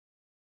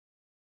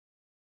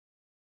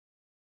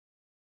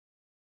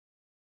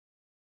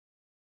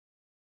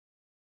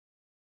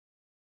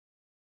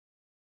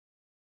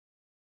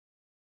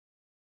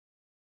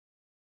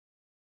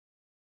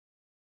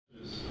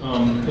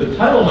The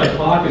title of my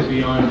talk is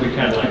Beyond the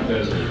Cadillac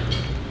Desert.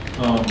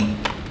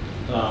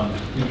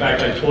 In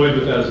fact, I toyed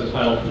with that as the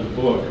title for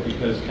the book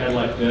because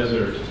Cadillac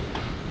Desert,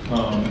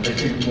 I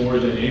think more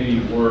than any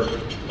work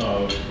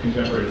of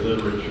contemporary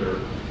literature,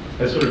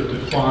 has sort of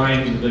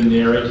defined the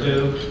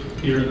narrative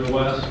here in the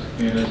West.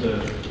 And as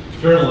a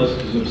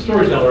journalist, as a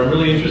storyteller, I'm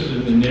really interested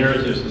in the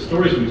narratives, the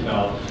stories we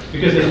tell,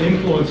 because they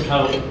influence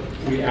how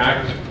we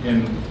act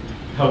and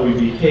how we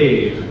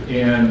behave.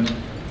 And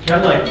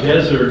Cadillac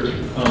Desert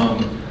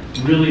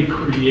really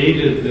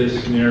created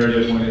this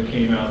narrative when it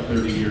came out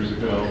 30 years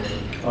ago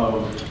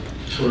of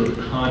sort of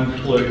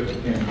conflict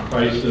and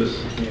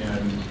crisis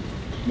and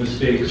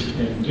mistakes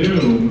and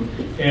doom.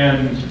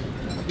 And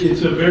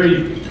it's a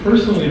very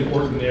personally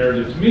important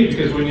narrative to me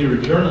because when you're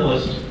a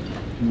journalist,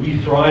 we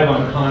thrive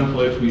on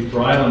conflict, we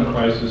thrive on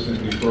crisis, and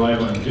we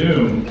thrive on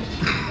doom.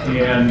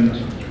 And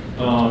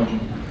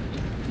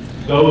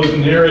those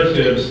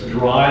narratives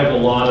drive a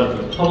lot of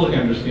the public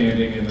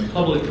understanding and the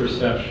public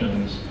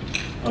perceptions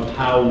of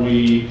how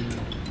we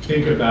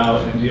think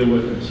about and deal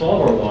with and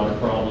solve our water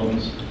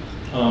problems.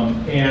 I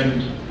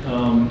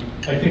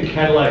think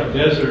Cadillac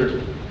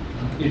Desert,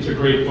 it's a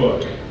great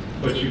book,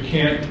 but you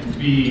can't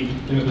be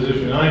in the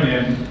position I'm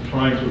in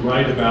trying to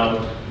write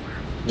about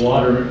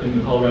water in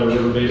the Colorado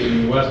River Basin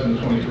in the West in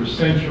the 21st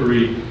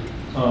century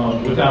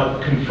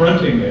without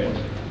confronting it.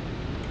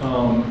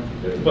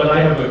 But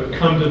I have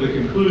come to the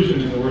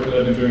conclusion in the work that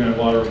I've been doing on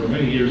water for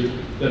many years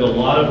that a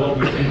lot of what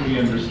we think we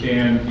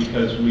understand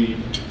because we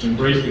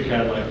embrace the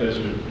Cadillac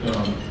Desert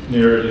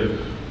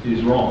narrative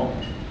is wrong.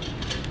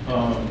 And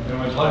I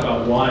want to talk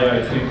about why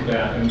I think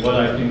that and what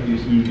I think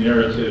these new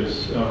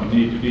narratives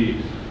need to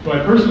be. For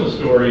my personal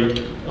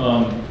story,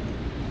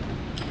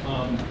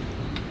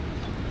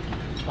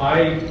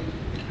 I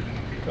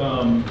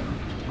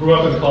grew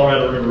up in the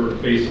Colorado River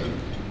Basin.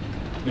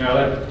 Now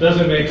that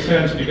doesn't make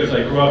sense because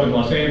I grew up in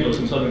Los Angeles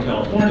in Southern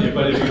California,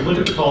 but if you look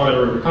at the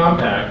Colorado River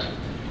Compact,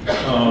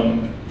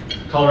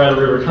 Colorado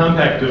River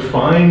Compact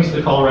defines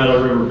the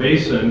Colorado River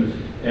Basin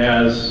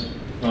as,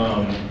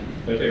 I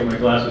take my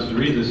glasses to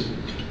read this,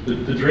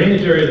 the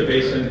drainage area of the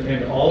basin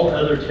and all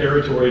other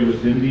territory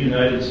within the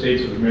United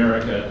States of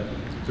America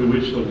to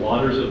which the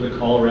waters of the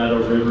Colorado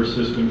River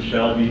system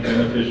shall be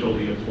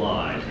beneficially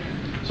applied.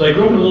 So I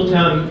grew up in a little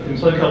town in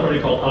Southern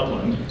California called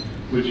Upland,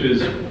 which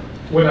is,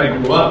 when I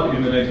grew up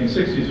in the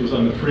 1960s, was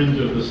on the fringe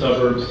of the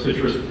suburbs,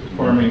 citrus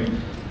farming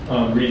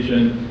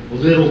region. A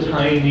little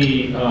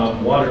tiny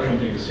water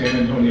company, the San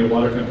Antonio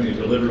Water Company,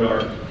 delivered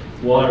our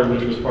water,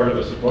 which was part of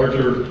a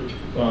larger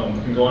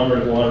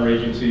conglomerate of water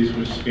agencies,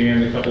 which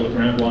spanned a couple of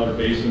groundwater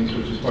basins,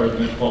 which is part of the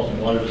Metropolitan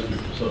Water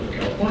District of Southern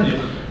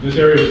California. This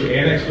area was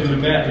annexed into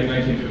Met in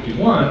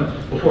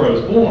 1951, before I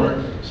was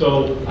born.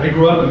 So I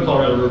grew up in the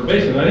Colorado River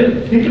Basin. I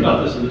didn't think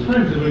about this at the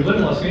time, because when you live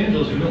in Los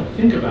Angeles, you don't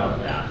think about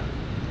that.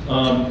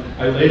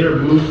 I later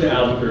moved to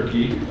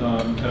Albuquerque.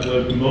 I've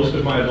lived most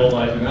of my adult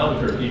life in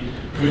Albuquerque,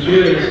 which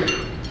is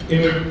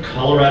in the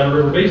Colorado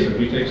River Basin.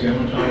 We take San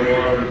Antonio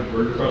water,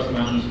 bird across the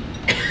mountains,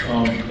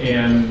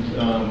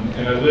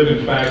 and I live,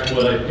 in fact,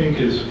 what I think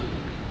is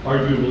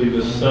arguably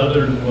the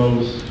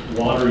southernmost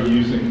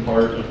water-using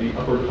part of the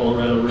upper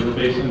Colorado River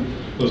Basin.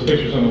 Those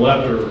pictures on the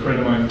left are a friend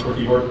of mine,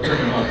 Corky Horton's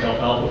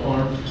alfalfa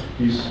farm.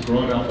 He's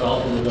growing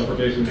alfalfa with upper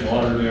basin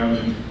water down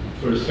in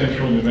sort of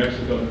central New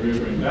Mexico in the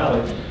Rio Grande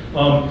Valley.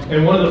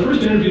 And one of the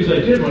first interviews I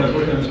did when I was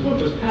working on this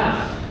book was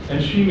Pat,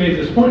 and she made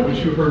this point, which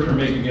you heard her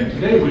make again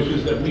today, which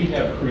is that we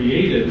have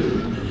created,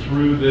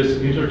 through this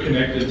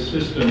interconnected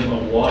system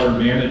of water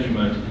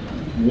management,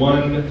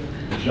 one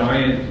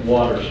giant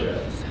watershed.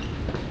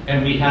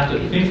 And we have to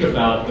think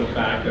about the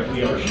fact that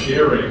we are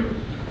sharing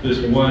this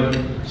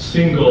one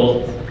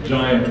single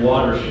giant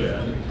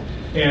watershed.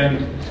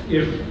 And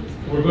if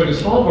we're going to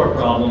solve our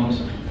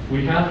problems,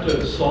 we have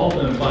to solve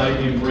them by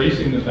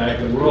embracing the fact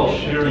that we're all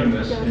sharing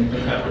this and we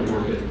have to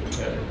work at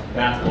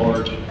that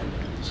large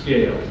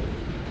scale.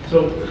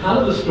 So how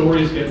do the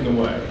stories get in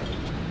the way?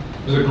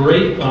 There's a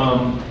great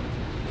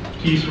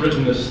piece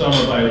written this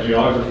summer by a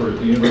geographer at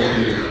the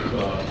University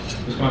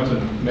of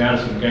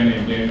Wisconsin-Madison, a guy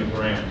named Daniel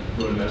Grant,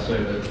 wrote an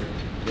essay that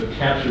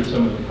captured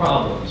some of the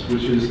problems,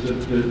 which is that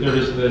there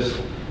is this,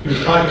 he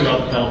was talking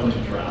about the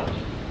California drought.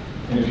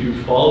 And if you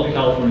follow the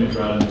California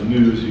drought in the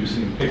news, you've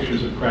seen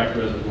pictures of cracked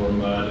reservoir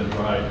mud and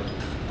dry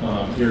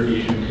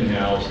irrigation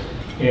canals.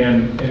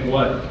 And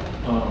what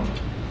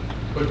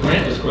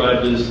Grant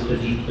described as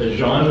a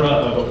genre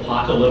of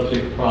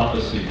apocalyptic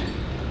prophecy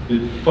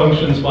that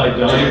functions by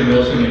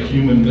diagnosing a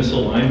human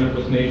misalignment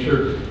with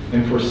nature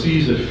and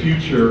foresees a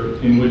future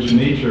in which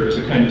nature, as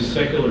a kind of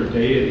secular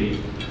deity,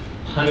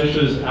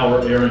 punishes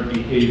our errant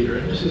behavior.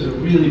 And this is a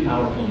really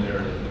powerful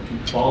narrative. If you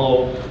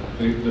follow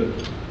the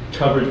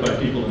coverage by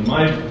people in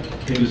my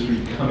industry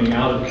coming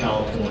out of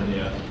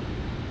California,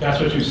 that's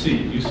what you see.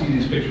 You see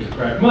these pictures of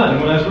cracked mud.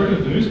 And when I was working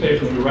with the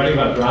newspaper and we were writing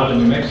about drought in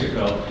New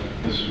Mexico,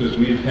 because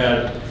we've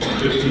had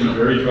 15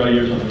 very dry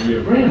years on the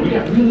Rio Grande, we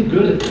got really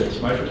good at this.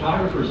 My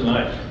photographers and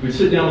I, we'd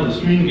sit down with the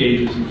stream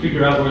gauges and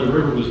figure out where the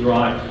river was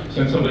dry,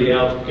 send somebody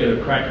out, get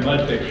a cracked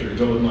mud picture,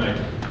 go with my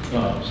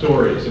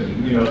stories,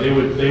 and they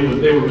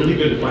were really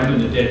good at finding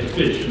the dead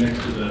fish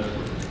next to the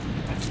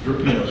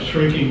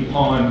shrinking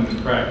pond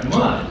and cracked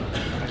mud.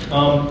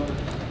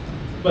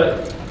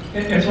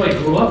 And so I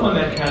grew up on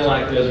that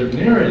Cadillac Desert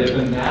narrative,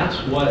 and that's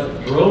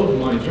what drove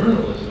my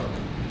journalism.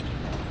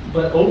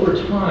 But over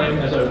time,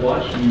 as I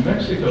watched New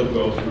Mexico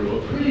go through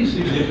a pretty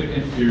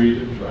significant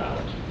period of drought,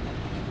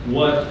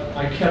 what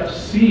I kept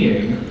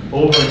seeing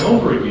over and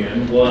over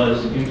again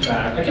was, in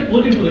fact, I kept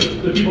looking for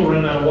the people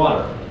running out of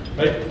water.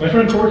 Right? My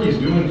friend Corky's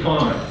doing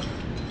fine.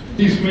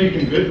 He's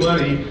making good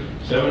money,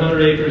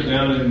 700 acres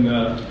down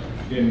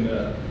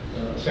in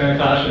Santa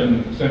Clara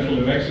in central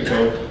New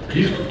Mexico.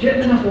 He's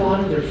getting enough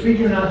water. They're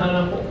figuring out how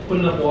to put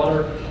enough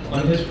water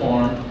on his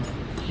farm.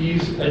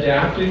 He's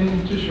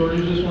adapting to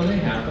shortages when they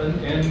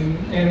happen,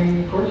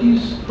 and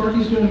Corky's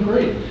doing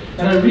great.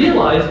 And I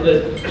realized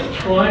that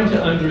trying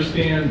to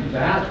understand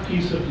that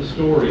piece of the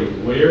story,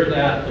 where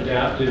that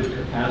adaptive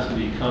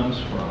capacity comes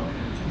from,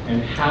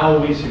 and how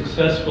we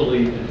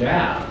successfully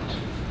adapt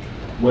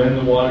when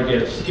the water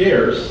gets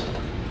scarce,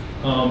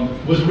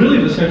 was really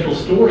the central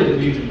story that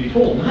needed to be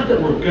told. Not that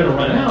we're going to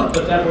run out,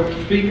 but that we're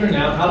figuring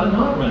out how to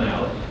not run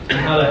out, and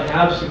how to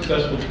have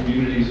successful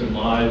communities and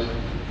lives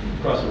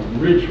across a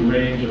rich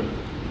range of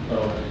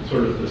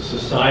sort of the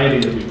society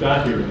that we've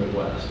got here in the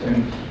West.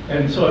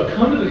 And so I've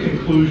come to the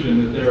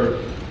conclusion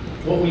that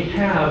what we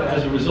have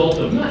as a result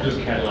of not just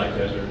Cadillac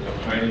Desert, but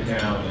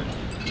Chinatown, and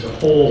the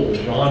whole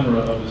genre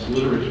of this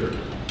literature,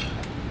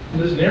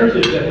 this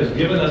narrative that has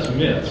given us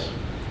myths,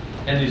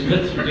 and these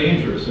myths are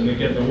dangerous and they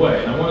get in the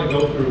way. And I want to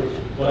go through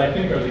what I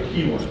think are the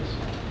key ones.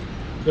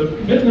 The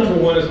myth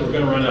number one is we're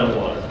going to run out of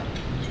water.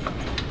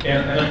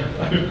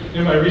 And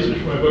in my research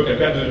for my book, I've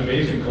gotten an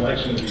amazing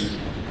collection of these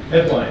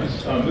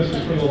headlines. This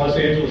is from the Los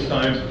Angeles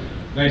Times,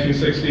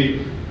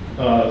 1960.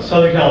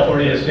 Southern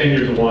California has 10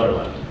 years of water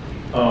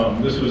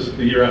left. This was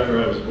the year after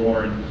I was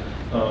born.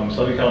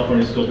 Southern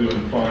California is still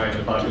doing fine.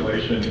 The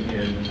population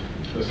in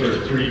the sort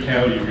of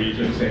 3-county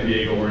region, San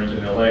Diego, Orange,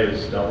 and LA,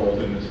 has doubled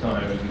in this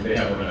time, and they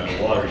haven't run out of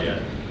water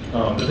yet.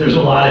 But there's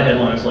a lot of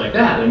headlines like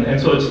that,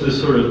 and so it's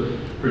this sort of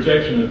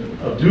projection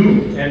of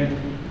doom. And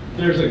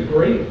there's a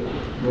great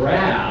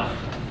graph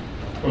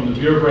from the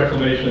Bureau of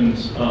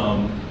Reclamation's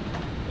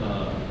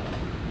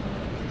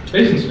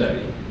basin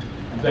study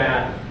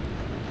that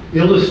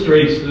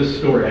illustrates this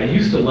story. I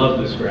used to love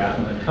this graph,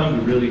 and I've come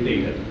to really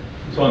hate it.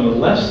 So on the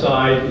left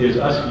side is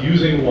us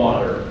using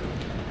water,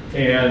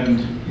 and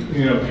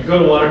if you go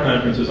to water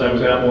conferences, I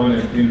was at one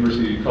at the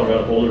University of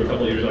Colorado Boulder a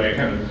couple of years ago. I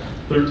kind of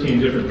 13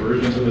 different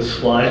versions of this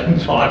slide and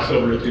talks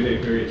over a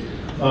 2-day period.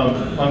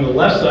 On the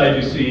left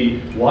side, you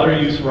see water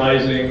use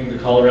rising, the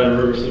Colorado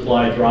River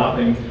supply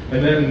dropping,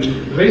 and then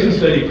the basin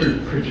study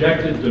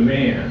projected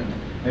demand,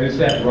 and it's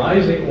that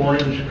rising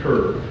orange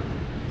curve.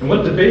 And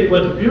what the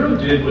Bureau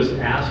did was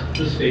ask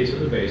the states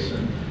of the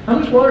basin, how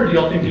much water do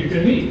y'all think you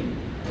can need?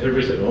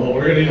 Everybody said, oh,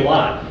 we're going to need a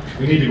lot.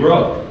 We need to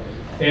grow.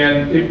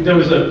 And there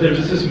was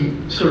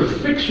this sort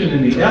of fiction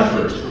in the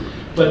effort,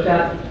 but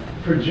that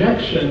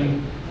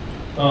projection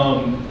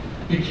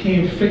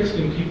became fixed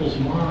in people's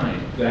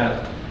mind,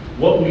 that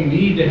what we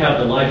need to have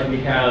the life we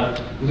have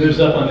lives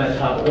up on that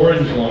top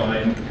orange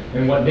line,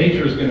 and what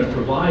nature is going to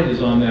provide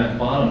is on that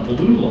bottom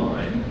blue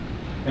line.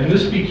 And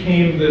this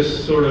became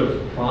this sort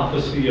of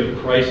prophecy of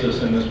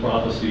crisis and this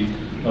prophecy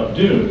of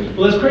doom.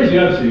 Well, that's crazy,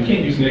 obviously. You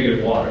can't use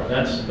negative water.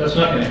 That's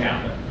not going to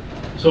happen.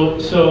 So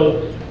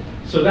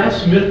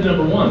that's myth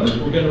number one, that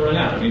we're going to run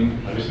out. I mean,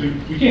 obviously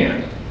we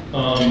can't.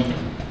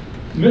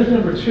 Myth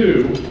number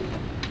two,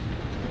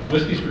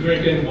 whiskey's for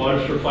drinking,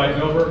 water's for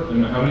fighting over. I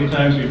don't know how many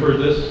times you've heard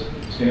this,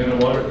 standing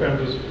in a water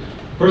fountain.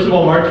 First of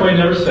all, Mark Twain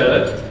never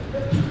said it.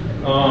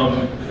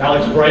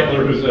 Alex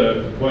Breitler, who's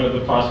one of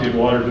the posse of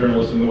water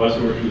journalists in the West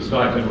who worked for the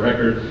Stockton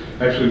Record,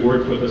 actually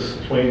worked with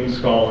a Twain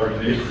scholar,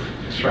 and they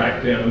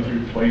tracked down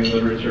through Twain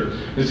literature.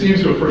 It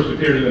seems to have first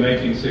appeared in the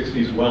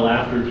 1960s, well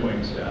after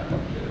Twain's death.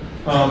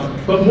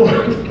 But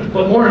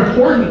more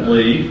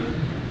importantly,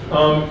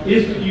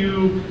 if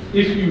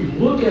you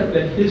look at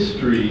the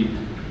history,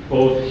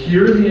 both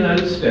here in the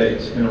United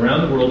States and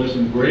around the world, there's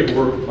some great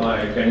work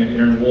by a guy named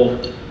Aaron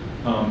Wolf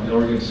at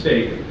Oregon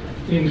State.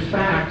 In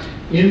fact,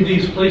 in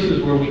these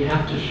places where we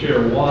have to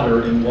share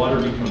water and water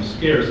becomes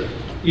scarce,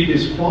 it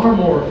is far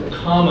more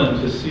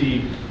common to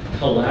see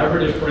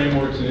collaborative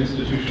frameworks and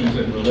institutions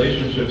and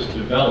relationships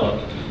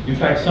develop. In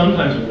fact,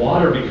 sometimes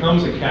water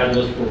becomes a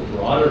catalyst for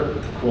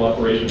broader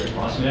cooperation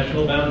across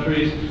national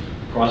boundaries,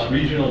 across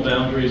regional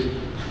boundaries.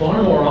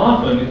 Far more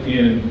often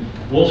in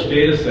Wolf's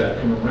data set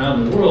from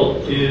around the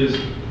world is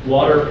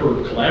water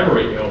for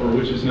collaborating over,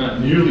 which is not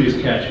nearly as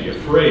catchy a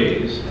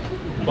phrase,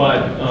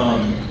 but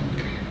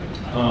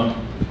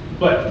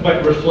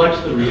reflects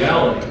the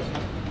reality.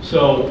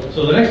 So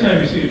the next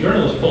time you see a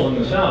journalist pulling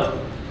this out,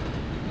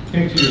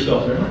 think to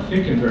yourself, they're not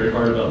thinking very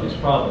hard about these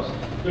problems.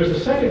 There's a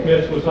second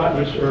myth,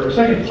 or a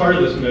second part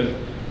of this myth,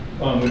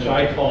 which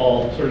I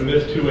call sort of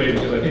myth 2A,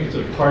 because I think it's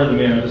a part of the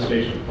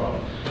manifestation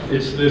problem.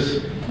 It's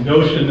this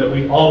notion that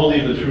we all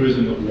believe the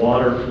truism that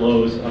water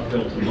flows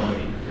uphill to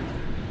money.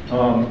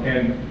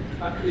 And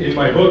in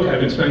my book, I've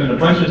been spending a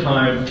bunch of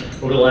time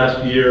over the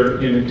last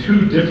year in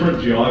 2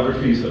 different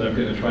geographies that I'm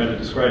going to try to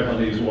describe how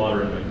they use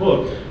water in my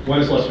book.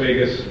 One is Las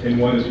Vegas and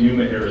one is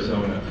Yuma,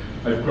 Arizona.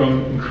 I've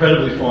grown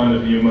incredibly fond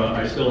of Yuma.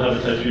 I still have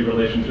a touchy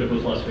relationship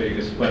with Las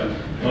Vegas, but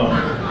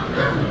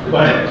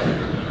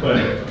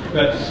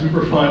that's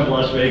super fun to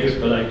Las Vegas,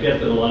 but I get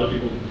that a lot of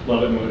people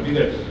love it and want to be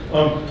there.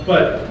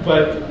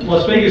 But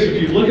Las Vegas,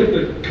 if you look at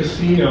the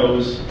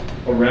casinos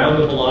around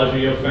the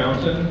Bellagio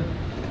fountain,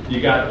 you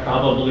got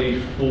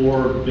probably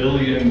 $4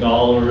 billion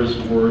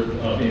worth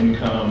of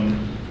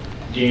income,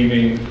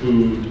 gaming,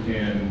 food,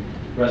 and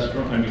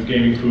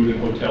gaming, food, and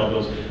hotel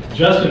bills,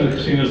 just in the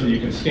casinos that you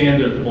can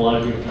stand at the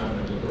Bellagio fountain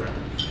and look around.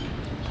 It's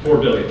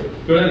 $4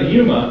 billion. Go down to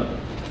Yuma,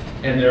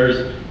 and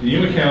there's the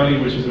Yuma County,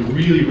 which is a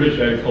really rich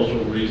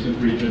agricultural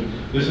region.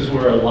 This is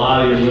where a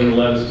lot of your winter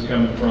lettuce is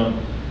coming from.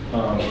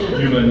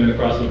 Yuma, and then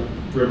across the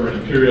river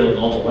in Imperial, and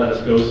all the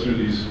lettuce goes through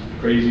these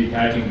crazy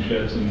packing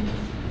sheds in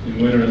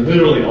winter, and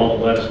literally all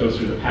the lettuce goes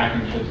through the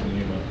packing sheds in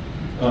Yuma.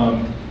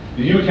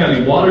 The Yuma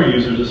County Water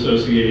Users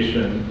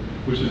Association,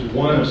 which is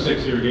one of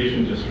 6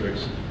 irrigation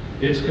districts,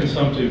 its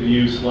consumptive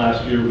use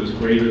last year was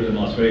greater than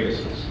Las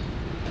Vegas's.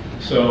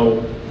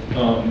 So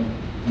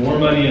more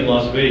money in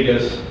Las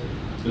Vegas.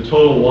 The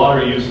total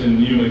water use in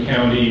Yuma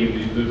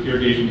County, the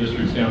irrigation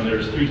districts down there,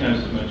 is 3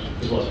 times as much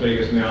as Las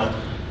Vegas now.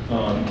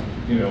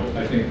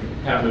 I think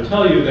Pat would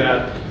tell you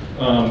that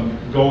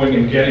going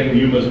and getting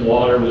Yuma's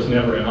water was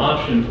never an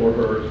option for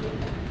her.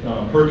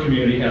 Her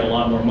community had a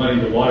lot more money.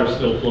 The water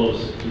still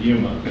flows to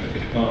Yuma.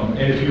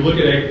 And if you look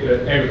at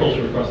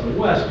agriculture across the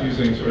West,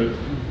 using sort of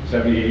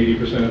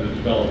 70–80% of the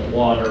developed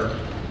water,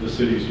 the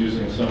city's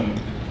using some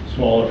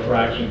smaller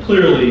fraction.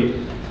 Clearly,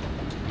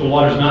 the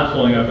water's not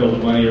flowing uphill to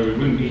money, or we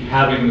wouldn't be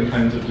having the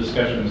kinds of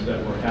discussions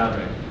that we're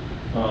having.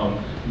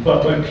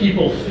 But when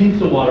people think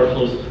the water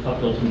flows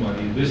uphill to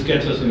money, this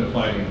gets us in a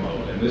fighting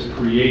mode, and this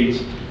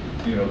creates,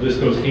 this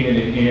goes hand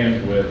in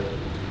hand with,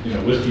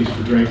 whiskeys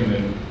for drinking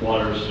and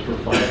waters for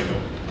fighting.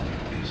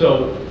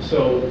 So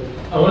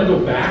I want to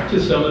go back to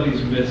some of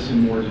these myths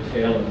in more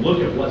detail and look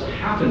at what's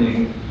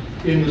happening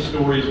in the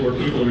stories where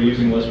people are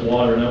using less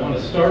water. And I want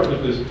to start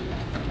with this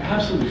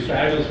absolutely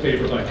fabulous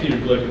paper by Peter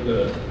Glick at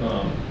the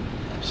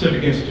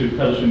Pacific Institute,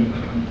 published in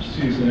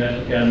the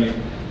National Academy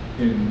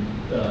in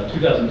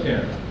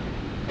 2010.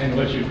 And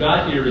what you've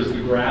got here is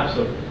the graphs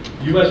of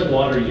U.S.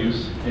 water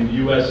use and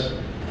U.S.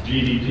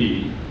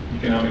 GDP,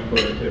 economic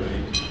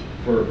productivity,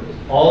 for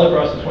all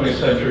across the 20th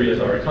century. As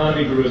our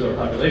economy grew, as our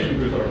population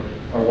grew,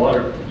 our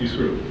water use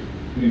grew.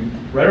 I mean,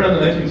 right around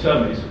the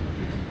 1970s,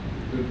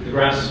 the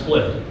graphs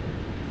split.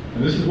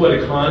 And this is what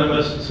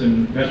economists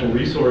and natural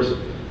resource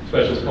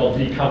specialists call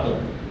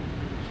decoupling.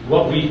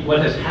 What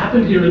has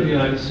happened here in the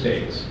United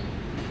States,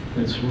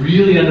 and it's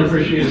really an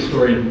underappreciated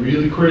story and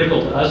really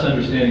critical to us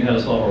understanding how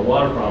to solve our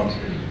water problems,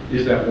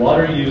 is that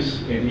water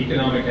use and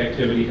economic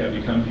activity have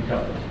become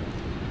decoupled.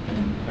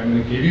 And I'm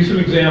going to give you some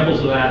examples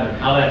of that and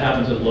how that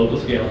happens at local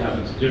scale. It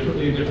happens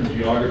differently in different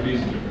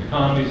geographies, in different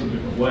economies, in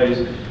different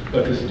ways.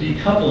 But this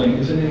decoupling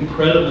is an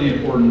incredibly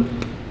important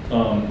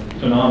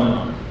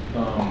phenomenon.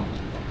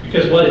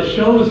 Because what it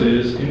shows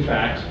is, in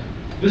fact,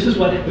 this is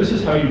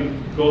how you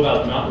go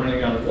about not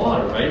running out of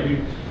water, right?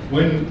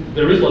 When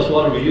there is less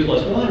water, we use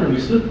less water, and we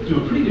still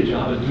do a pretty good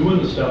job of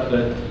doing the stuff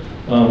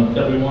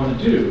that we want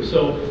to do.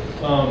 So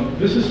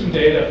this is some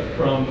data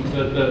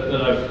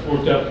that I've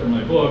worked up for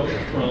my book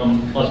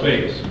from Las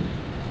Vegas.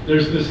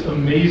 There's this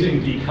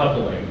amazing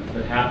decoupling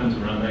that happens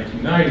around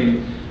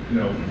 1990.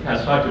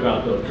 Has talked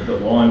about the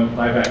lawn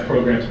buyback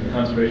programs and the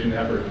conservation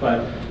effort,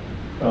 but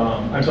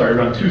I'm sorry,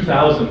 around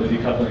 2000 the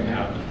decoupling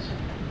happens.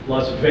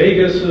 Las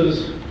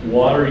Vegas's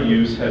water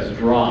use has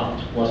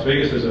dropped. Las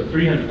Vegas has a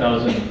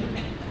 300,000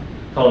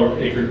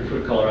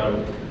 acre-foot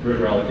Colorado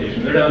River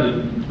allocation. They're down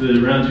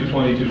to around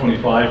 220,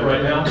 225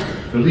 right now.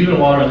 They're leaving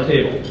water on the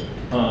table.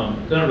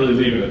 They're not really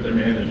leaving it, they're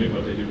managing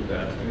what they do with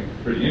that, I think,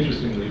 pretty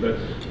interestingly. But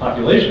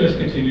population has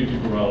continued to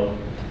grow.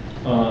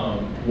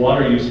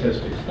 Water use has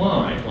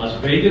declined. Las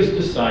Vegas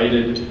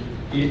decided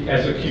it,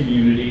 as a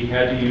community,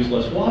 had to use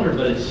less water,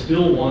 but it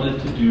still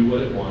wanted to do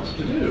what it wants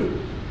to do.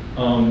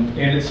 And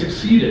it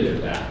succeeded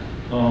at that.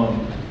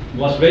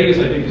 Las Vegas,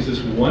 I think, is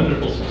this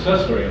wonderful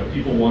success story.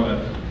 People want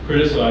to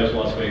criticize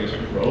Las Vegas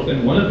for growth,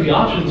 and one of the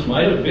options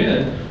might have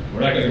been,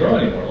 we're not going to grow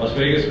anymore. Las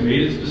Vegas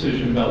made its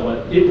decision about what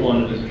it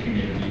wanted as a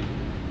community,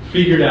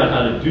 figured out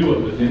how to do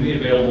it within the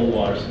available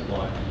water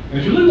supply. And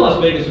if you look at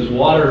Las Vegas's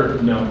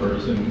water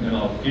numbers, and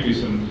I'll give you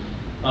some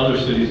other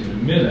cities in a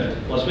minute,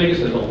 Las Vegas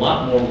has a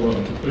lot more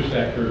room to push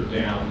that curve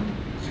down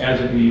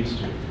as it needs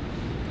to.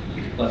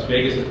 Las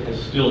Vegas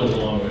still has a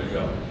long way to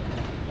go.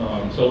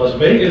 So Las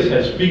Vegas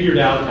has figured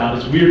out how,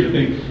 it's weird to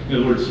think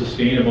the word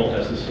sustainable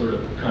has this sort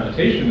of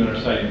connotation in our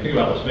society. You think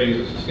about Las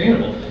Vegas as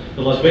sustainable,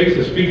 but Las Vegas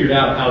has figured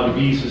out how to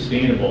be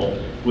sustainable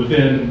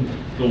within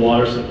the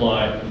water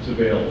supply that's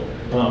available.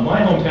 My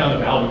hometown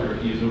of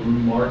Albuquerque is a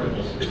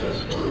remarkable success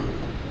story.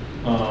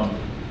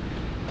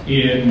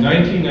 In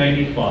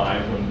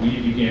 1995, when we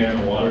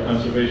began a water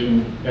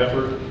conservation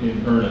effort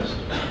in earnest,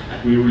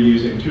 we were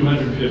using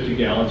 250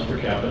 gallons per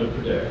capita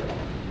per day.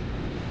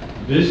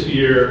 This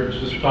year,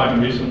 just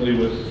talking recently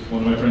with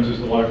one of my friends who's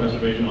the water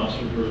conservation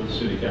officer for the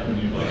city, Catherine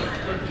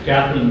Newhouse.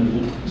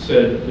 Catherine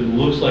said it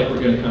looks like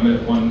we're going to come in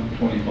at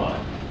 125.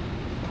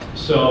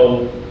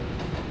 So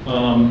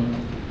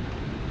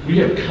we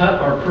have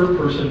cut our per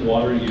person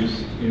water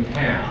use in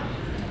half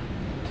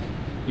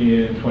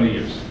in 20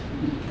 years.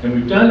 And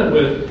we've done it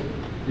with,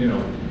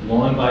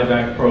 lawn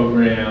buyback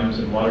programs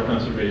and water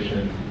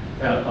conservation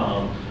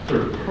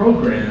sort of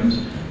programs,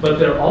 but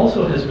there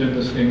also has been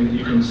this thing that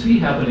you can see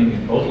happening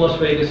in both Las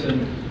Vegas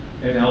and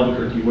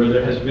Albuquerque, where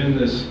there has been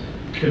this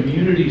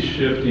community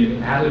shift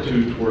in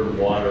attitude toward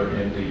water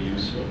and the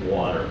use of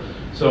water.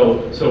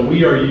 So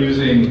we are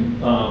using,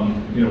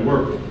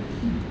 we're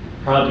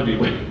proud to be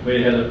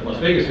way ahead of Las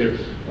Vegas here.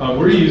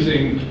 We're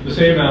using the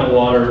same amount of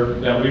water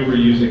that we were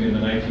using in the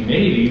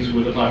 1980s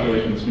with a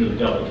population that's nearly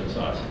doubled in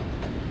size.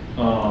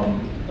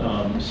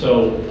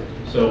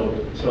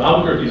 So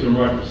Albuquerque is a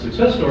remarkable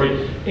success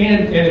story,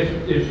 and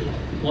if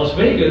Las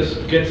Vegas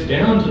gets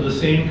down to the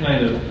same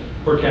kind of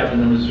per capita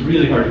numbers, it's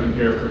really hard to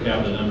compare per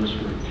capita numbers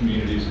for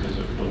communities because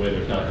of the way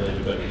they're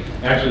calculated, but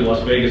actually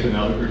Las Vegas and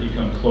Albuquerque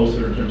come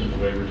closer in terms of the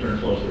way return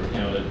flows are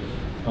counted.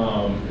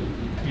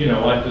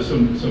 Like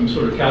some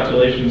sort of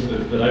calculations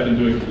that I've been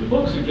doing for the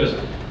book suggest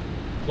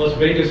Las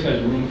Vegas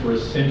has room for a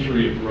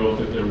century of growth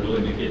if they're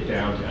willing to get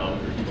down to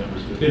Albuquerque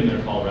numbers within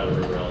their Colorado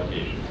River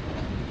allocation.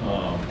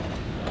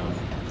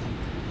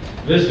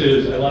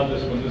 I love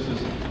this one. This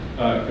is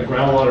a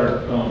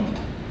groundwater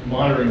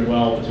monitoring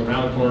well that's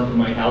around the corner from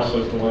my house,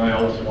 so it's the one I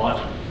always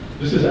watch.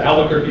 This is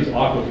Albuquerque's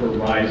aquifer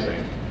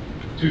rising.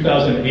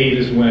 2008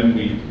 is when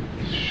we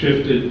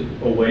shifted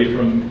away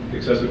from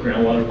excessive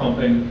groundwater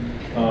pumping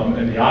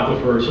and the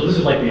aquifer. So this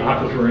is like the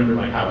aquifer under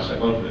my house. I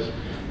love this.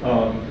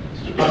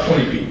 It's about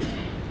 20 feet.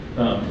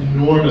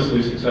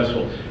 Enormously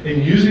successful.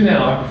 In using that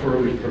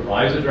aquifer, which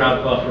provides a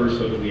drought buffer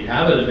so that we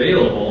have it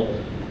available,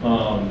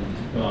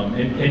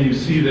 and you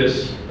see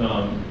this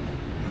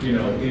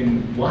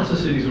in lots of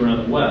cities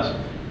around the West.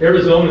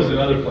 Arizona is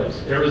another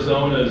place.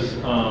 Arizona's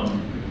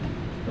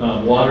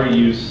water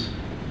use,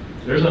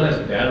 Arizona has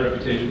a bad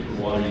reputation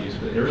for water use,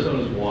 but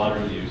Arizona's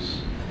water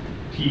use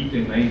peaked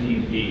in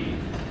 1980.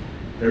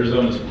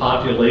 Arizona's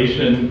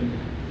population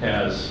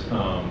has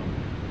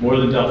more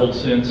than doubled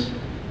since.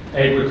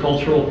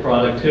 Agricultural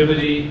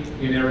productivity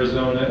in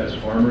Arizona, as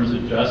farmers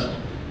adjust,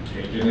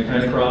 changing the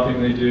kind of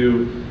cropping they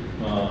do.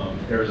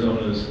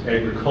 Arizona's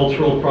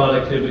agricultural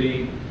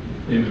productivity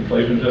in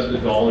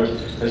inflation-adjusted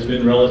dollars has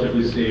been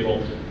relatively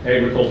stable.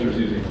 Agriculture is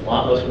using a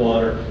lot less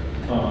water.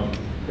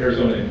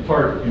 Arizona, in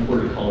part,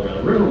 imported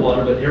Colorado River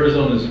water, but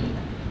Arizona's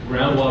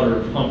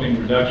groundwater pumping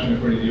reduction,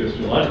 according to the U.S.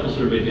 Geological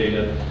Survey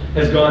data,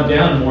 has gone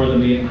down more than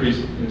the increase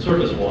in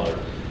surface water.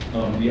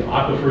 The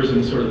aquifers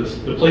in sort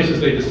of the places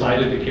they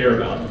decided to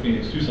care about, the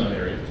Phoenix-Tucson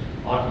area,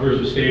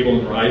 aquifers are stable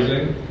and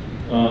rising.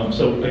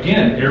 So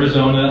again,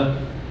 Arizona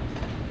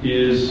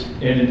is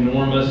an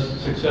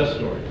enormous success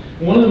story.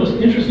 One of the most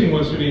interesting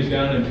ones to me is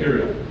down in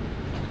Imperial.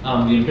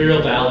 The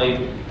Imperial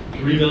Valley,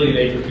 3 million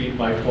acre feet,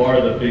 by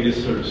far the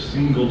biggest sort of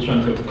single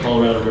chunk of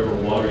Colorado River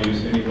water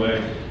use anywhere.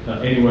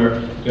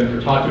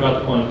 Jennifer talked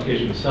about the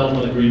quantification and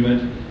settlement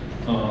agreement.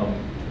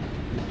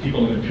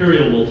 People in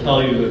Imperial will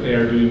tell you that they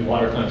are doing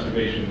water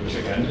conservation with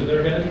a gun to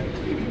their head,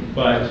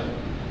 but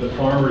the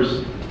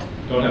farmers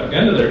don't have a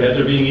gun to their head.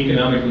 They're being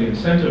economically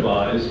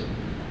incentivized.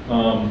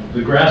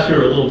 The graphs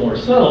here are a little more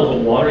subtle,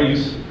 but water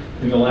use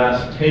in the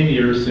last 10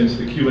 years since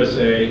the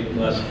QSA,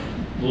 last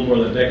little more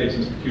than a decade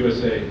since the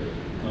QSA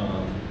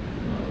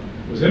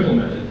was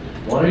implemented,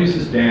 water use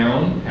is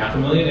down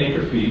 500,000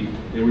 acre feet.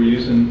 They were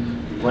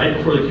using, right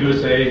before the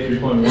QSA,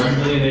 3.1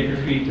 million acre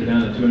feet. They're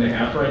down to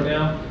 2.5 right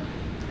now.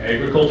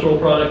 Agricultural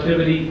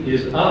productivity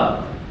is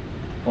up.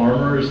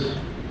 Farmers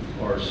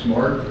are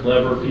smart,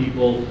 clever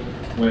people.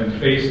 When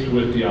faced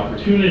with the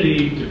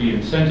opportunity to be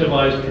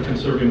incentivized for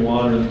conserving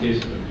water, in the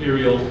case of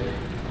Imperial,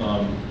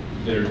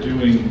 they're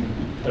doing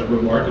a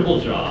remarkable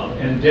job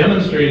and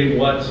demonstrating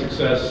what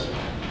success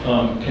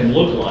can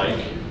look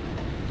like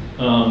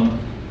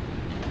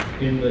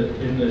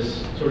in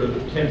this sort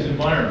of tense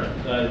environment.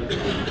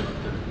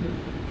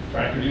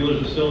 Tractor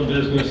dealers are still in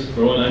business,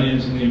 throwing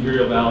onions in the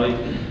Imperial Valley.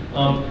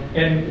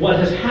 And what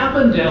has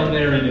happened down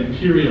there in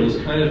Imperial is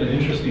kind of an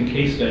interesting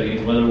case study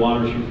in whether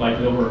water is worth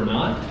fighting over or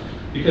not.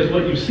 Because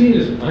what you've seen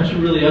is a bunch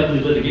of really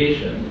ugly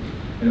litigation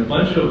and a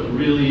bunch of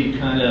really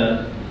kind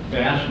of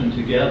bashing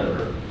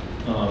together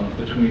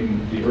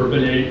between the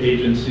urban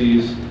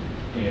agencies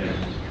and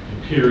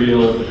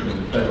Imperial, between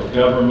the federal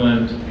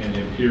government and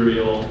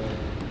Imperial,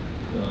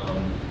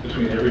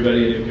 between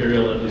everybody at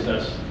Imperial. At least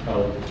that's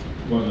how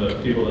one of the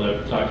people that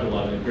I've talked to a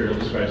lot in Imperial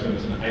describes them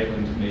as an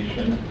island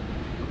nation.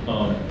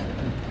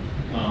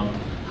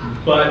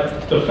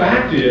 But the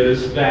fact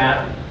is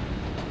that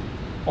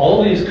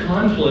all these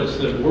conflicts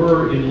that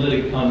were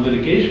on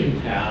litigation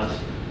paths,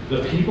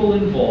 the people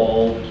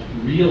involved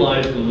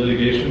realized the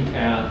litigation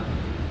path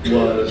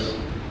was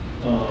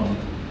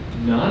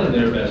not in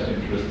their best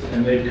interests,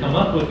 and they've come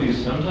up with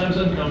these sometimes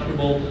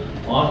uncomfortable,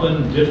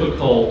 often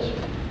difficult,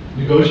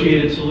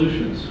 negotiated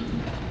solutions,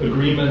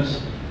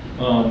 agreements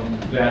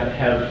that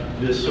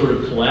have this sort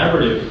of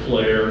collaborative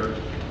flair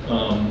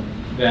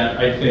that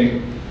I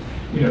think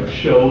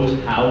shows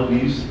how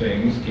these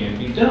things can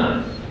be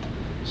done.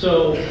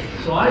 So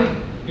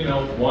I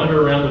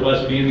wander around the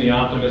West being the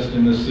optimist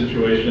in this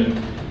situation,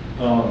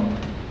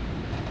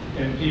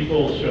 and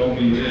people show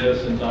me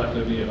this and talk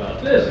to me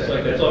about this. It's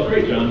like, that's all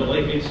great, John, but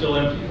Lake Mead's still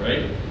empty,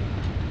 right?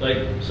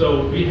 Like,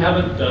 so we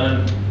haven't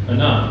done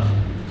enough.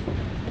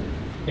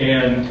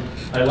 And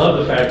I love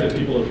the fact that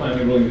people are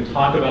finally willing to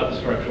talk about the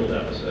structural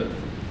deficit.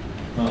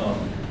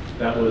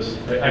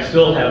 I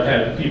still have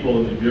had people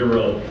in the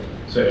Bureau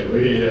say,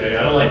 well,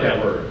 I don't like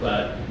that word,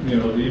 but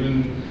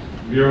even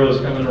Bureau's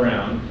coming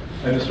around.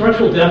 And the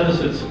structural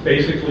deficit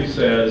basically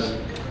says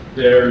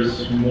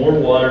there's more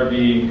water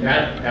being,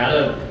 at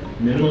a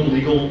minimum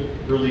legal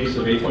release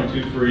of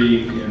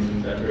 8.23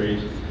 in that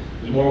range,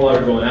 there's more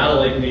water going out of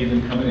Lake Mead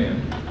than coming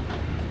in.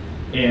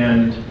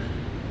 And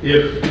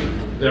if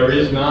there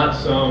is not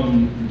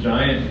some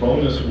giant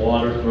bonus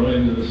water thrown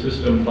into the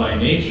system by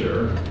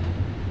nature,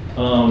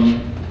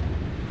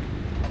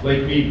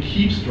 Lake Mead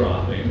keeps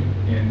dropping,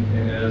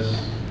 and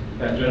as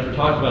Jennifer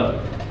talked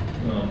about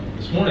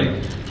this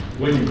morning,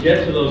 when you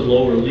get to those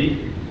lower lake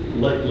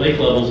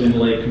levels in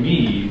Lake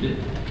Mead,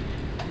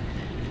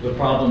 the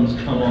problems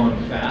come on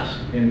fast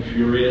and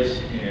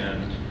furious,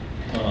 and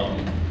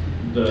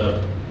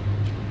the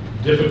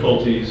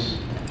difficulties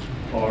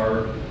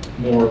are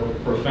more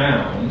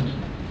profound.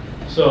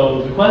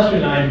 So the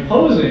question I'm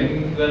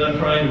posing, that I'm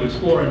trying to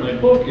explore in my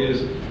book,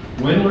 is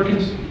when we're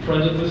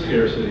confronted with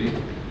scarcity,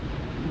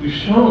 we've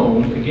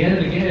shown again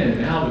and again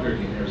in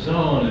Albuquerque, in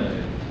Arizona,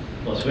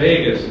 in Las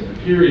Vegas, in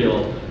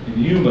Imperial,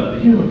 in Yuma,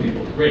 the Yuma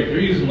people are great. They're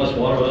using less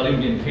water without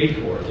even getting paid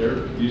for it.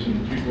 They're using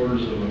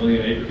 3/4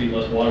 million acre-feet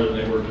less water than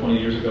they were 20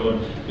 years ago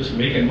and just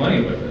making money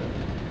with it.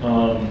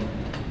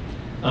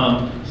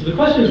 So the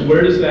question is,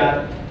 where does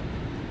that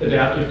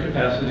adaptive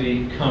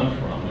capacity come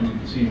from? And you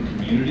can see in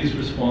communities'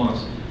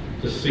 response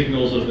to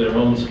signals of their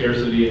own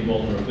scarcity and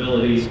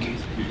vulnerability.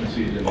 You can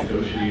see the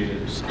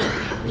negotiated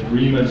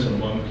agreements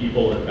among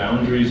people at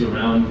boundaries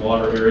around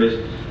water areas.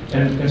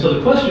 And so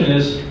the question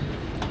is,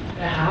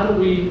 how do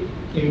we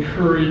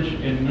encourage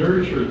and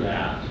nurture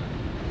that?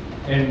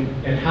 And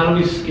how do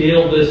we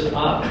scale this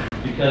up?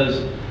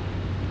 Because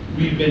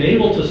we've been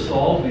able to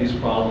solve these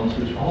problems,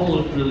 which all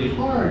look really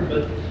hard,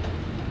 but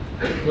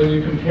when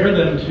you compare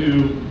them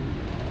to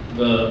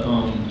the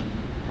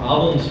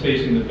problems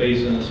facing the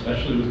basin,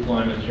 especially with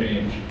climate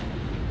change,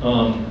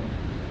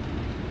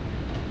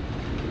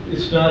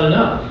 it's not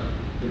enough.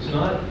 It's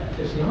not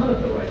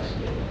at the right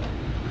scale.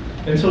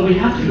 And so we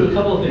have to do a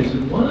couple of things.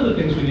 And one of the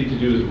things we need to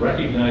do is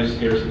recognize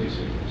scarcity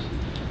signals.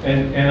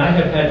 And I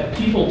have had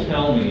people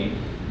tell me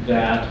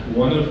that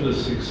one of the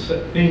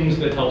things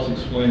that helps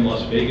explain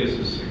Las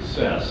Vegas'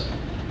 success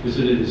is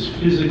that it is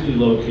physically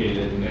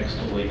located next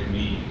to Lake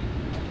Mead.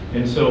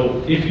 And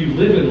so if you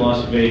live in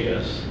Las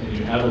Vegas and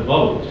you have a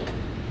boat,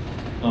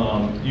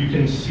 you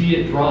can see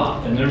it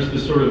drop. And there's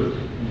this sort of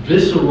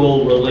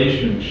visceral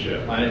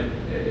relationship.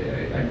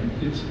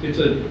 It's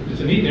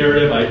a neat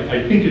narrative.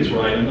 I think it's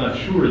right. I'm not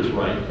sure it's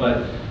right.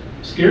 But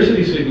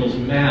scarcity signals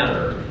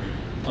matter.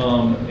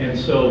 And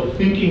so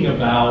thinking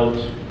about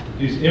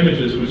these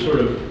images, which sort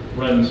of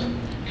runs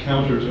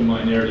counter to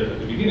my narrative at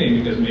the beginning,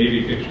 because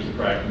maybe pictures of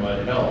cracked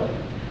mud help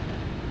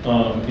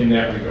in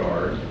that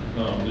regard.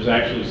 There's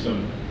actually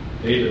some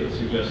data that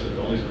suggests that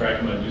all these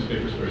cracked mud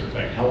newspaper stories, in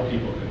fact, help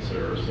people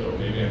conserve. So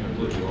maybe I'm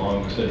completely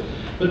wrong with it.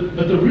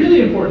 But the really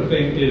important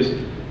thing is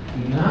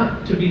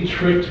not to be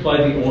tricked by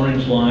the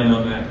orange line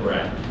on that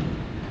graph.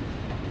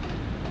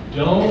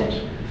 Don't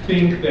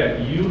think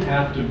that you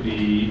have to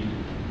be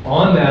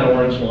on that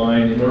orange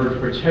line in order to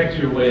protect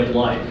your way of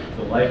life,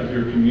 the life of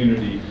your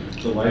community,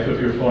 the life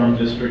of your farm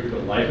district, the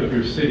life of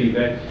your city.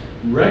 That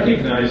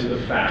recognize the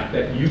fact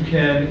that you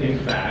can, in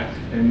fact,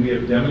 and we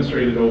have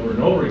demonstrated over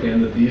and over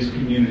again, that these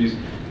communities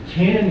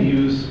can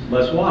use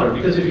less water.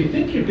 Because if you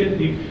think you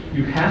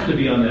have to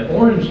be on that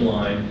orange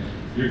line,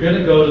 you're going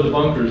to go to the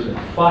bunkers and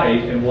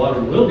fight, and water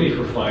will be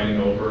for fighting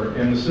over,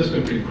 and the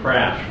system can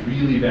crash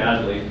really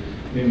badly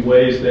in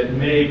ways that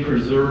may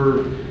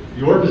preserve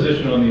your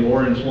position on the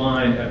orange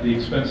line at the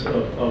expense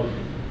of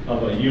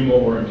a Yuma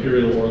or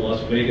Imperial or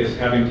Las Vegas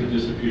having to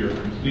disappear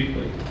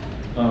completely.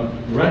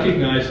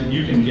 Recognize that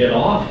you can get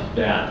off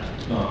that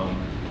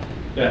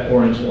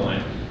orange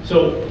line.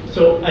 So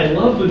I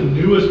love the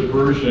newest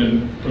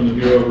version from the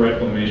Bureau of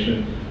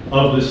Reclamation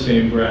of this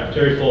same graph.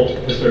 Terry Fultz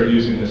has started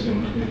using this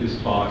in his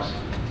talks.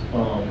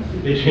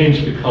 They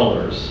changed the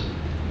colors.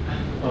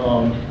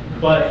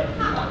 But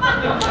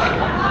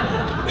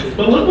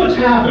look what's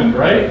happened,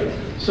 right?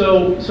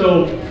 So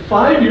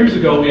 5 years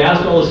ago, we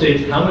asked all the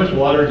states, how much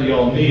water do you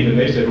all need? And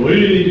they said, we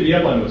need to be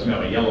up on what's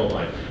now a yellow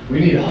line. We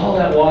need all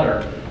that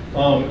water.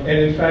 And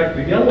in fact,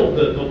 the yellow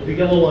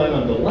line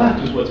on the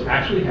left is what's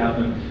actually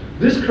happened.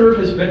 This curve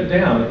has bent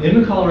down.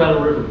 In the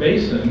Colorado River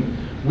Basin,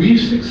 we've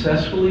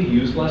successfully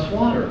used less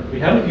water. We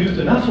haven't used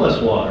enough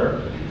less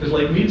water because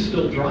Lake Mead's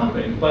still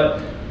dropping,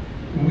 but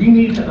we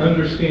need to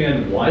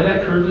understand why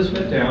that curve has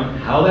bent down,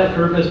 how that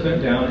curve has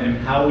bent down, and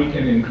how we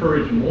can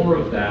encourage more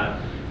of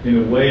that in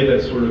a way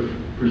that sort of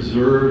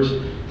preserves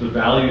the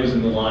values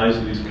and the lives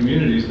of these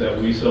communities that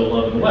we so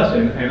love in the West.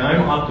 And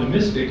I'm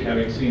optimistic,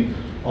 having seen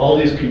all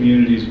these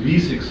communities be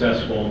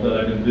successful that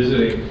I've been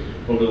visiting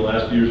over the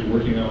last years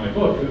working on my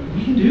book, that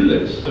we can do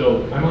this.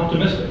 So I'm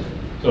optimistic.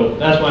 So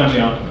that's why I'm the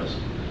optimist.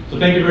 So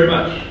thank you very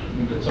much.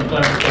 We've got some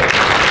time for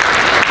questions.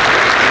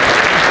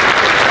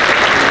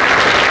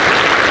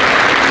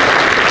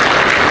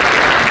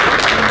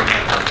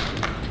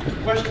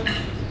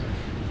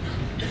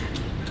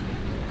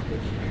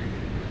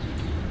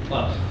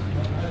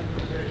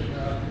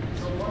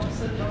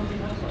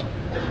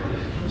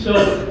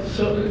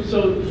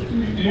 So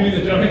do you mean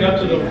the jumping up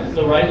to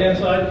the right-hand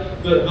side?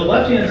 The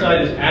left-hand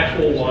side is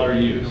actual water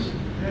use.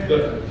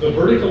 The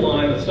vertical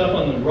line, the stuff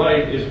on the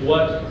right, is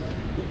what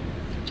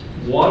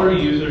water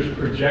users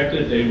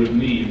projected they would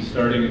need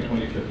starting in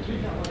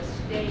 2015.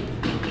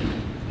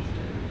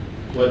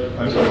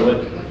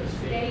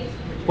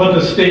 What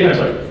the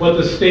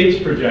states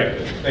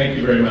projected. Thank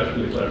you very much for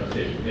the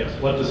clarification. Yes,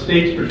 what the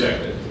states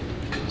projected.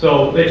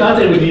 So they thought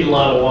they would need a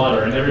lot of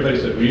water, and everybody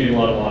said, we need a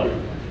lot of water.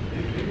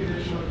 Maybe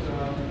they should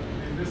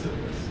revisit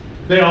this.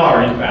 They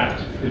are, in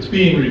fact. It's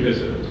being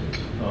revisited.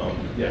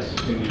 Yes,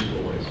 in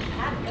useful ways.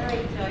 Have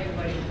Harry tell you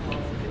what he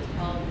calls it. It's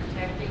called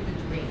protecting the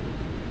dream.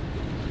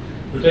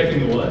 Protecting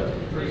the what?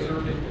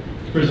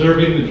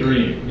 Preserving the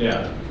dream,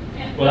 yeah.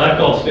 What I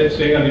call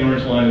staying on the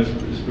orange line is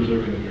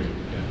preserving the dream.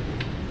 Yeah.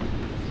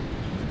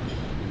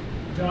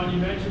 John, you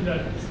mentioned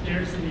that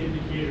scarcity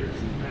indicators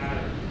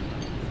matter.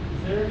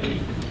 Is there any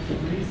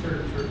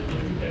research or have you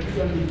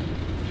done any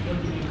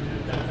looking into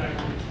if that's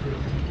actually true?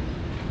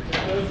 If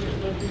those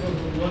people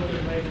who look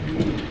at Lake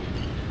Mead,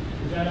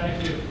 does that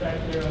actually affect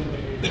their own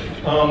behavior?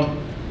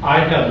 I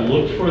have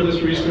looked for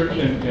this research,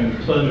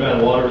 and Southern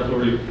Nevada Water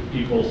Authority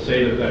people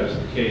say that that is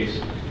the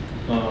case.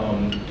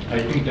 I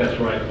think that's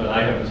right, but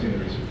I haven't seen the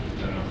research.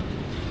 I don't know.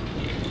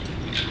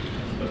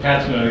 But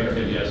Pat's nodding her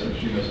head yes, and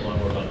she knows a lot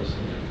more about this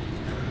than me.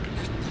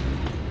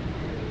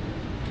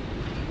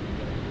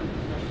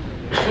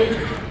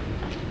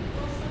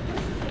 Well, so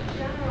this is a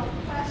general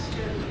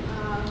question.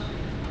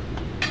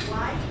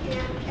 Why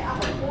can't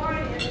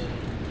California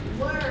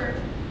learn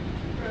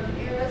from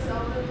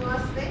Arizona and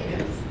Las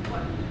Vegas?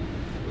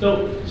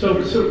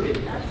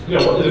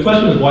 The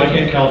question is, why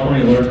can't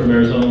California learn from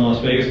Arizona and Las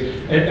Vegas?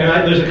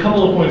 And there's a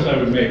couple of points I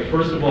would make.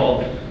 First of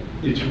all,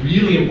 it's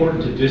really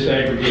important to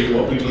disaggregate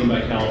what we mean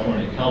by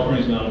California.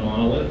 California is not a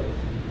monolith.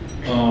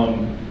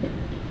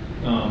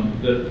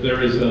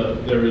 There is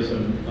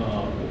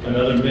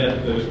another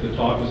myth that if the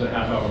talk was a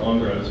half hour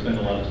longer, I would spend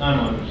a lot of time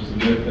on, which is the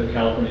myth that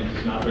California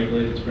does not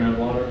regulate its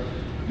groundwater.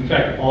 In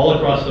fact, all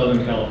across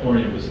Southern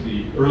California was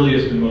the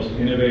earliest and most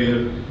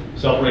innovative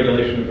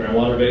self-regulation of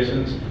groundwater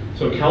basins.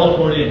 So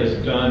California has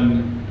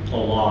done a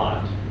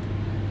lot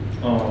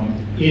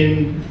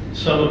in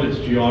some of its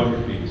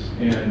geographies,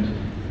 and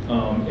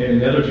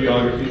in other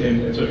geography,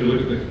 and so if you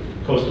look at the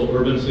coastal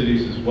urban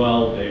cities as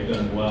well, they've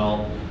done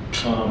well.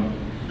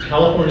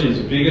 California's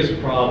biggest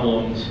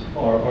problems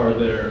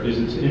is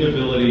its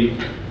inability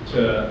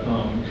to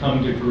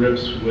come to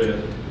grips with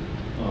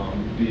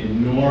the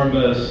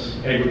enormous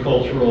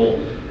agricultural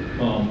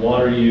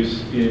water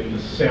use in the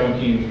San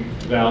Joaquin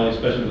Valley,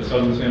 especially the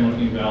southern San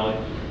Joaquin Valley,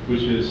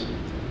 which is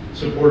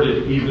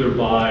supported either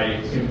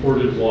by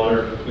imported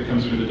water that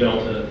comes through the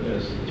delta,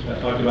 as Pat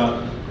talked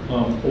about,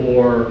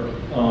 or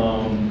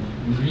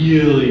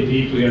really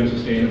deeply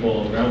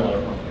unsustainable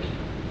groundwater pumping.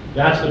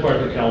 That's the part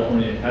that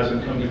California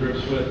hasn't come to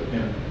grips with,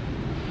 and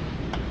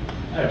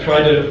I've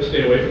tried to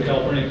stay away from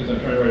California because I'm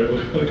trying to write a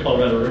book on the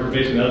Colorado River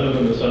Basin other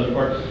than the southern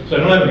part, so I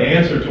don't have an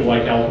answer to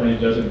why California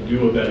doesn't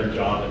do a better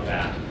job at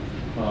that.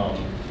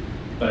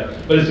 But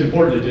it's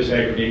important to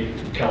disaggregate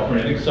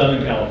California. I think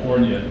Southern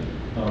California,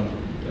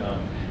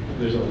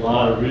 there's a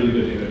lot of really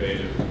good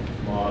innovative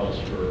models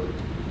for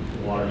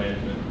water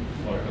management,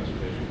 water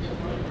conservation.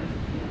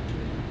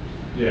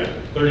 Yeah,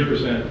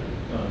 30%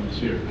 this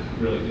year.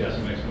 Really, yes,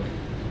 some excellent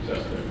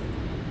success there.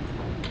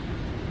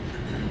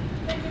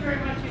 Thank you very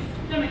much.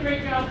 You've done a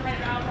great job kind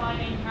of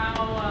outlining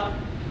how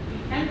we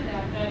can do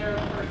that better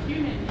for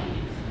human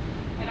needs.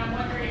 And I'm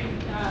wondering,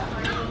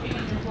 are you looking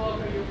in your book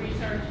or your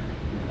research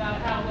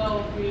about how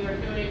well we are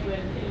doing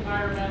with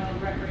environmental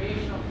and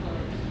recreational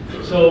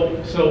flows? So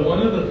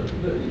one of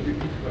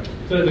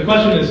the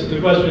question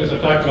is,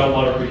 I've talked about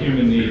water for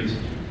human needs.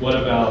 What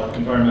about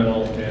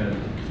environmental and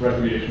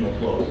recreational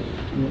flows?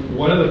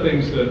 One of the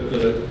things that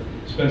I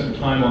spent some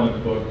time on in the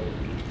book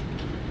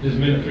is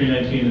Minute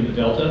 319 in the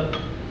Delta,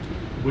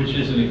 which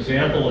is an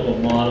example of a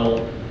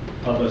model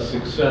of a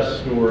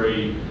success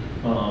story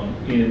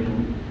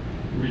in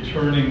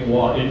returning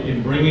water,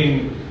 in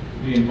bringing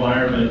the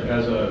environment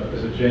as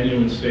a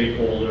genuine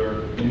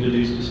stakeholder into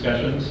these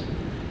discussions.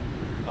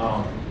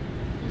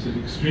 It's an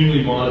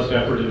extremely modest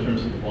effort in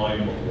terms of the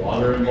volume of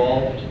water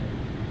involved.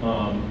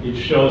 It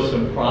shows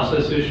some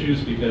process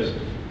issues because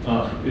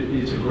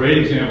It's a great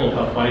example of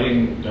how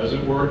fighting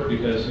doesn't work,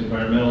 because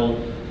environmental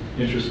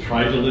interests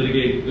tried to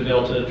litigate the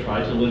delta,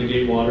 tried to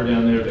litigate water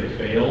down there, they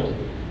failed.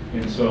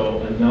 And so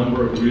a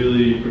number of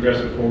really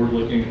progressive,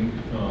 forward-looking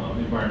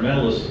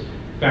environmentalists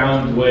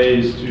found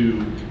ways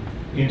to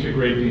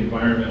integrate the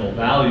environmental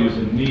values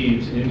and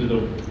needs into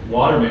the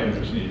water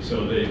managers' needs.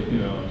 So they,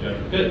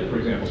 Jennifer Pitt, for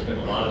example, spent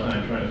a lot of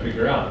time trying to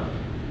figure out,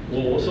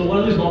 well, so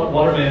what do these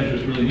water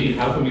managers really need?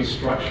 How can we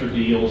structure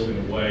deals in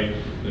a way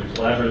that are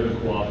collaborative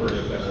and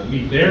cooperative that will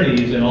meet their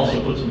needs and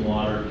also put some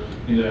water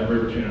into that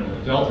river channel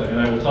and delta? And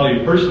I will tell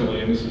you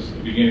personally, and this is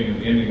the beginning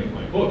and the ending of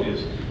my book,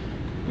 is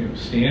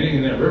standing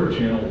in that river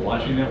channel,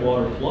 watching that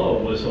water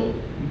flow was a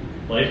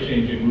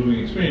life-changing,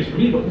 moving experience for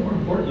me, but more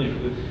importantly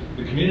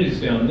for the communities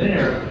down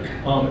there.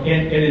 And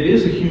it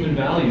is a human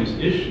values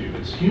issue.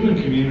 It's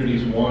human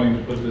communities wanting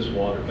to put this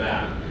water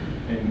back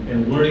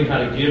and learning how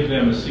to give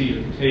them a seat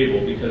at the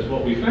table, because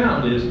what we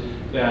found is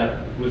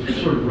that with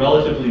sort of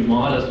relatively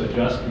modest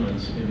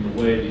adjustments in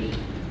the way the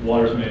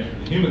water is managed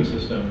for the human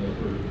system,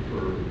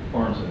 for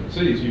farms and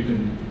cities, you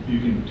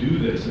can do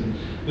this. And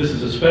this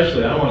is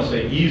especially, I don't want to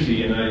say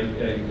easy, and I'm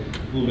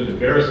a little bit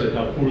embarrassed at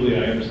how poorly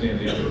I understand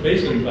the upper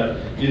basin, but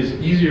it is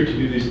easier to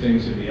do these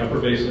things in the upper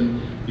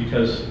basin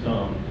because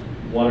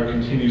water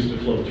continues to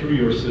flow through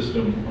your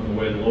system on the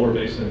way to the lower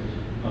basin.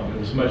 It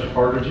was much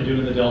harder to do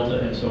in the delta,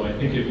 and so I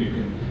think if you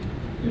can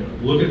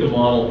look at the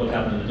model of what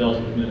happened in the delta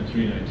with Minute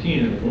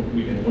 319, and what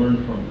we can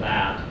learn from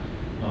that,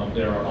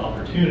 there are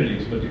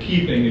opportunities. But the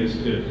key thing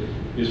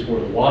is for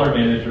the water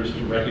managers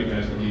to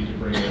recognize the need to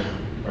bring in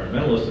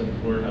environmentalists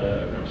and learn how to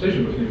have a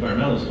conversation with the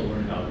environmentalists, to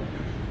learn how to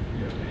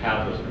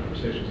have those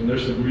conversations. And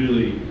there's some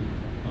really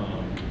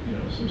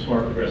some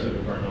smart progressive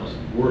environmentalists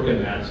working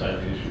that side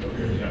of the issue up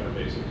here in the upper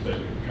basin,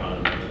 especially with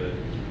Cadillac Desert,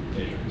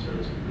 nature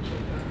conservancy groups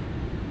like that.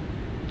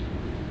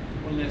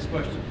 One last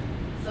question.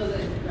 So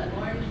the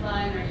orange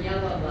line or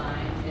yellow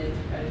line is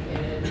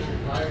predicated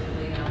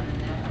largely on the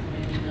next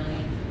many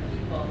millions of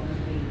people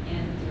moving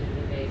into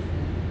the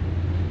basin.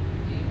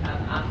 Do you have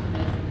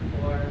optimism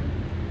for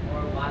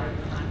more water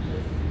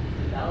conscious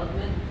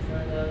development for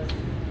those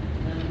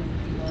millions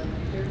of people in the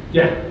future?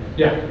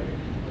 Yeah.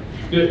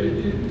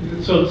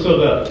 So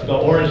the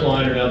orange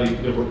line, or now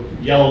the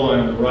yellow line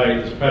on the right,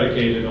 is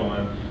predicated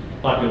on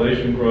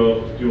population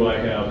growth. Do I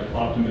have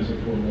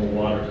optimism for more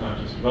water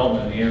conscious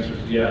development? And the answer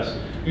is yes.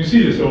 You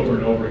see this over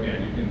and over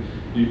again.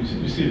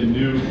 You see the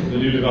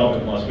new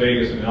development in Las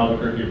Vegas and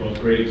Albuquerque are both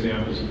great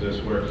examples of this,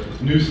 where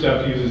new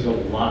stuff uses a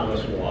lot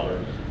less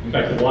water. In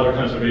fact, the water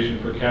conservation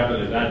per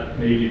capita, that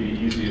may be the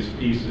easiest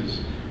piece.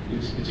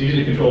 It's easy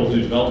to control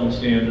new development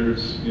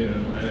standards.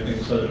 And I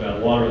think Southern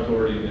Nevada Water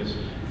Authority and its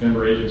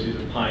member agencies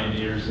are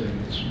pioneers in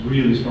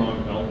really strong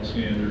development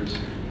standards.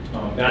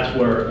 That's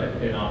where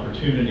an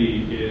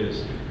opportunity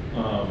is.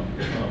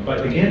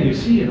 But again, you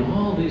see in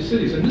all these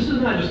cities, and this is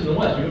not just in the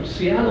West, you go to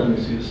Seattle and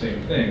you see the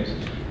same things,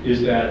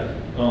 is that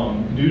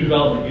new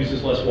development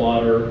uses less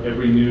water.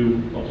 Every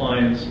new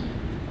appliance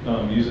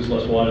uses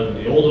less water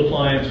than the old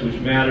appliance, which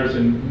matters,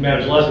 and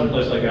matters less in a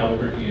place like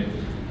Albuquerque and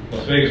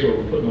Las Vegas, where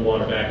we're putting the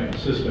water back in the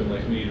system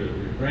like Mead or the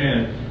Rio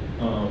Grande.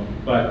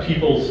 But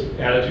people's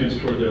attitudes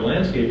toward their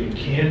landscaping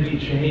can be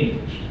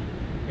changed.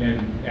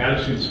 And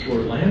attitudes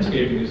toward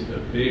landscaping is the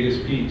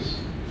biggest piece.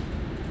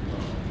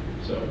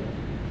 So,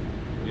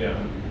 yeah,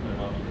 I'm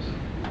optimistic.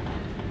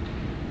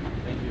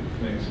 Thank you.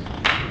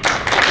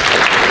 Thanks.